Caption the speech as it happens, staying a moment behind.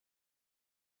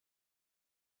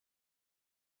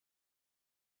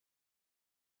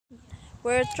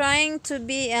We're trying to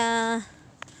be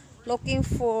looking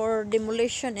for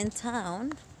demolition in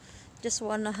town. Just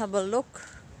wanna have a look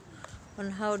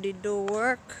on how they do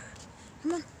work.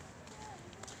 Come on.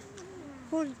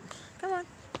 Hold. Come on.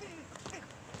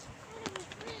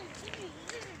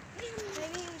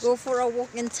 Go for a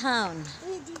walk in town.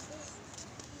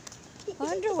 I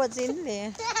wonder what's in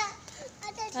there.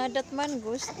 That man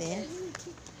goes there.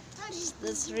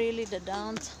 That's really the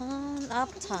downtown,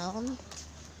 uptown.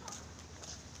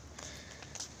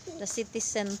 The city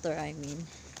center, I mean.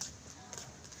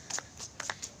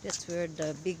 That's where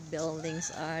the big buildings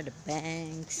are, the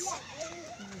banks.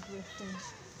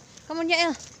 Come on,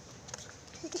 Yael.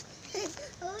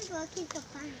 I was walking to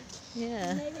find.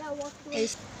 Yeah. Maybe I'll walk away.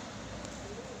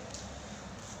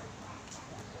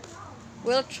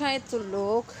 We'll try to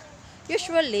look.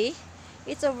 Usually,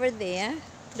 it's over there,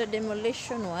 the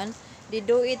demolition one. They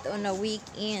do it on a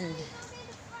weekend.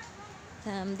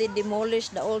 They demolish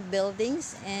the old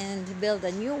buildings and build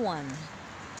a new one.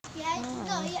 Yeah,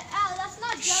 no, yeah, that's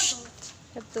not juggle.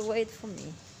 You have to wait for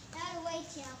me. Gotta wait,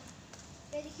 yeah.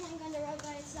 But you can't go on the road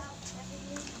by itself.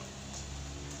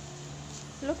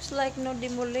 Looks like no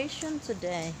demolition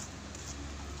today.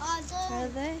 Are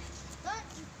they?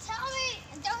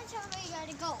 Don't tell me you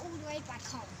gotta go all the way back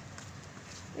home.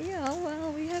 Yeah,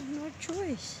 well, we have no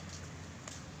choice.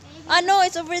 Maybe. No,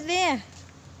 it's over there.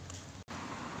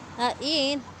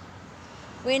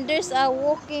 When there's a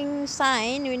walking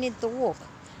sign, we need to walk.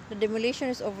 The demolition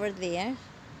is over there.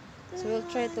 So we'll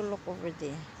try to look over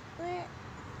there. Where?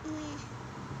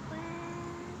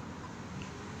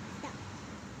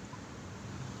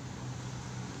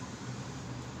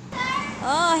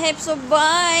 Oh, heaps of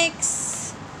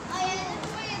bikes. Oh yeah,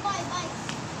 that's where you buy bikes.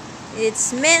 It's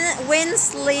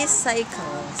Winsley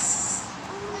Cycles.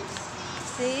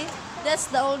 See? That's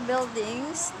the old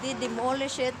buildings. They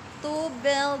demolish it to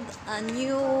build a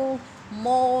new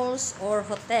malls or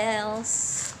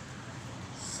hotels.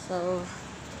 So,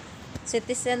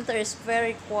 city center is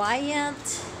very quiet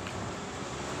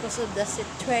because of the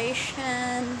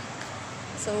situation.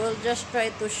 So we'll just try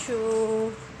to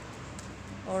show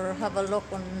or have a look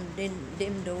on them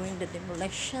doing the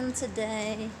demolition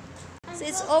today. So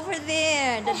it's over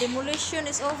there. The demolition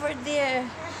is over there.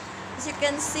 As you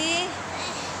can see,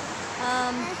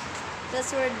 that's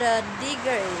where the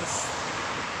digger is.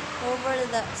 Over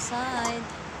that side.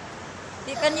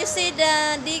 Can you see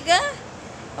the digger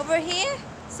over here?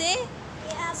 See?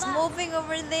 Yeah, It's moving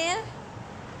over there.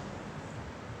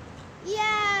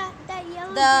 yeah, that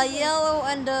yellow. The yellow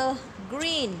and the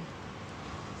green.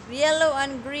 Yellow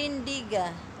and green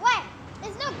digger. Wait,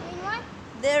 there's no green one.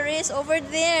 There is over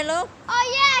there, look. Oh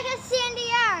yeah, I can see in the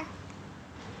yard.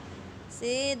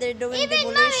 See, they're doing Even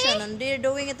demolition Mommy. and they're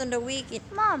doing it on the weekend.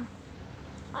 Mom,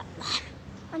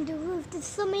 on the roof, there's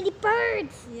so many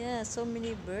birds. Yeah, so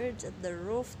many birds at the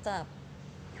rooftop.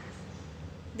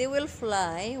 They will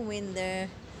fly when they're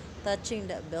touching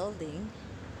that building.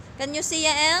 Can you see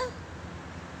Yael?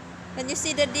 Can you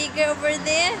see the digger over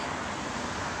there?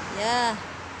 Yeah,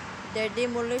 they're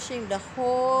demolishing the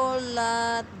whole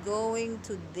lot going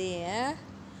to there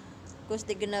because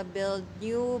they're gonna build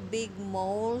new big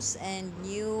malls and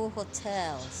new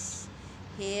hotels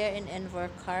here in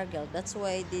Invercargill. That's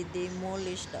why they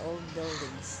demolish the old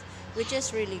buildings, which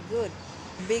is really good.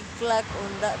 Big clock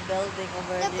on that building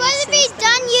over there. They're supposed to be says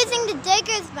done 30%. using the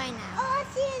diggers by now. Oh, I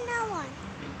see another one.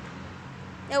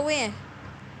 Yeah, where?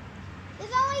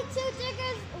 There's only 2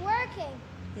 diggers working.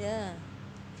 Yeah.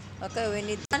 Okay, we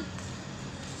need one.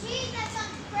 Gee, that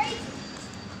sounds crazy.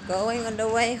 Going on the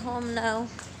way home now.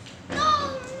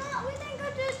 No, we didn't go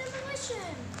to the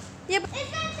demolition. Yeah, but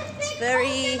It's not the big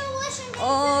very demolition.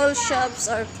 all shops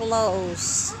are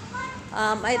closed.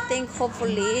 I think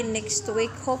hopefully next week,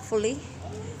 hopefully,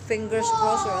 fingers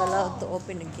crossed, we're allowed to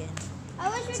open again. I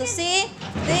wish we So could. see,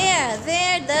 there,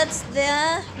 that's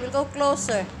the, we'll go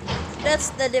closer. That's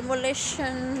the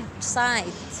demolition site.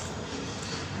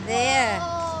 There.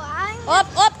 Oh, Up,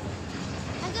 up.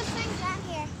 I'm just saying down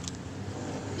here.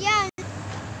 Yeah.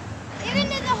 Even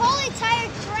there's a whole entire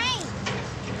crane.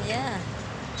 Yeah.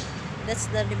 That's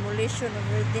the demolition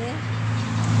over there.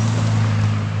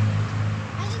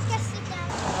 I just gotta sit down.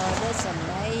 Oh, that's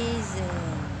amazing.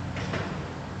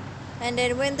 And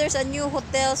then when there's a new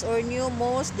hotels or new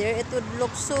malls there, it would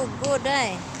look so good,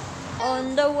 eh?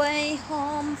 On the way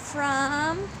home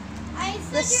from I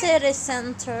the said city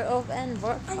center of you were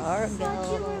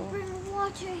Invercargill. bringing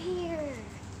water here.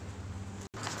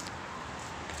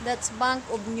 That's Bank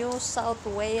of New South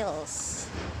Wales.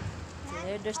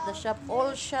 There's the shop.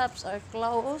 All shops are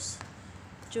closed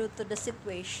due to the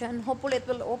situation. Hopefully it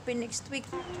will open next week.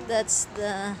 That's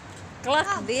the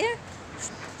clock there.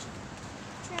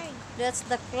 Train. That's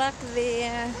the clock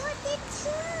there. Look at two.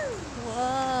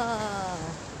 Wow.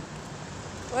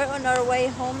 We're on our way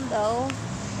home though,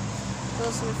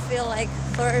 because we feel like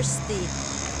thirsty.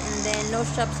 And then no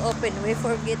shops open. We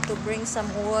forget to bring some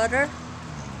water.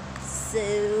 So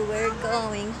we're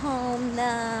going home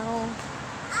now.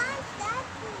 I'm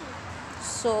thirsty.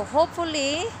 So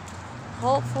hopefully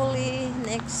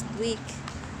next week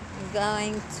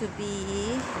going to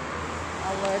be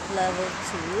alert level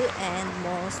 2 and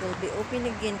malls will be open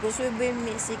again because we've been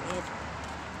missing it.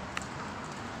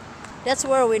 That's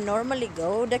where we normally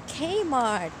go, the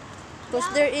Kmart, because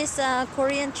Yeah. there is a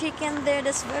Korean chicken there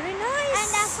that's very nice. And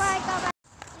that's where I go back.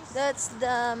 That's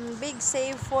the Big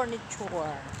Save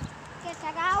Furniture. Get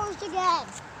the hours again.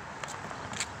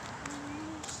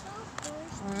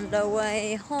 On the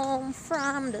way home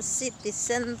from the city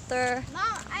center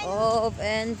Mom, of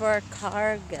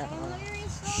Invercargill.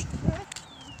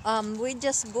 We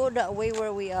just go that way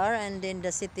where we are, and then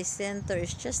the city center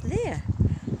is just there.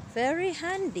 Very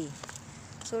handy.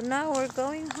 So now we're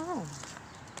going home.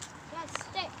 Let's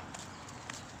stick.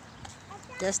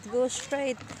 Just go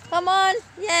straight. Come on,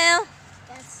 yeah.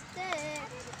 Let's stick.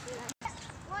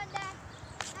 One that.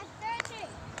 That's 30.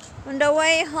 On the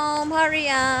way home, hurry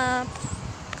up.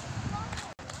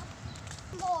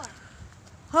 More.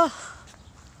 Oh,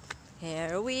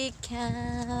 here we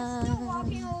Still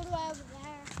walking come. all the way over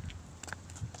there.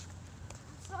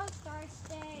 I'm so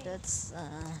thirsty. That's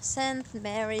St.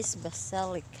 Mary's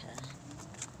Basilica.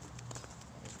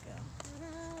 There you go.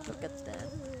 Look at that.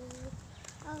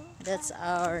 That's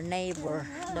our neighbor,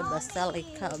 the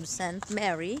Basilica of St.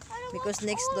 Mary, because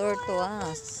next door to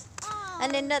us.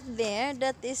 And then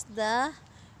that is the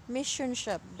mission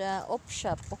shop, the op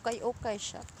shop, okay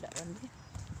shop. That one,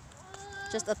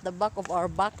 just at the back of our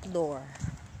back door.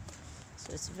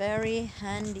 So it's very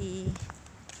handy.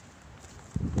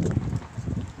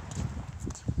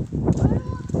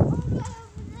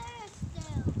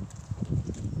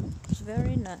 It's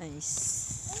very nice.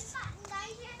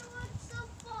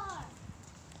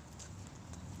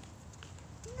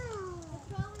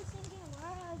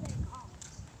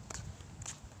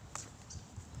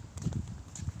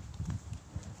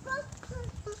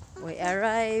 We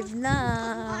arrived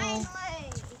now.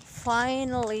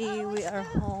 Finally, we are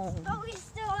home. But we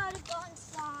still have to go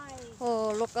inside.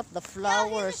 Oh, look at the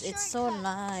flowers. It's so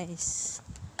nice.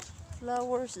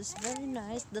 Flowers is very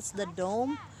nice. That's the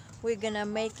dome. We're gonna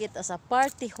make it as a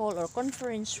party hall or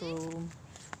conference room.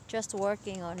 Just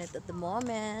working on it at the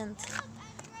moment.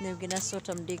 We're gonna sort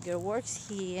some digger works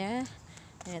here.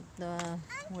 It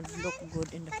would look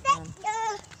good in the front.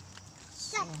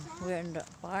 So we're in the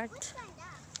part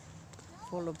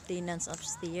full of tenants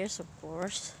upstairs, of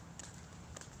course.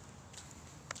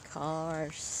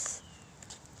 Cars.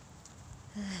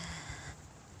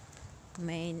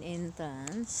 Main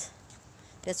entrance.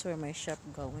 That's where my shop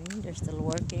going. They're still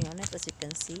working on it, as you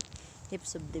can see.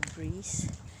 Heaps of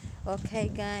debris. Okay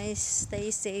guys,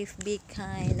 stay safe, be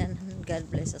kind, and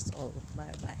God bless us all.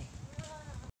 Bye bye.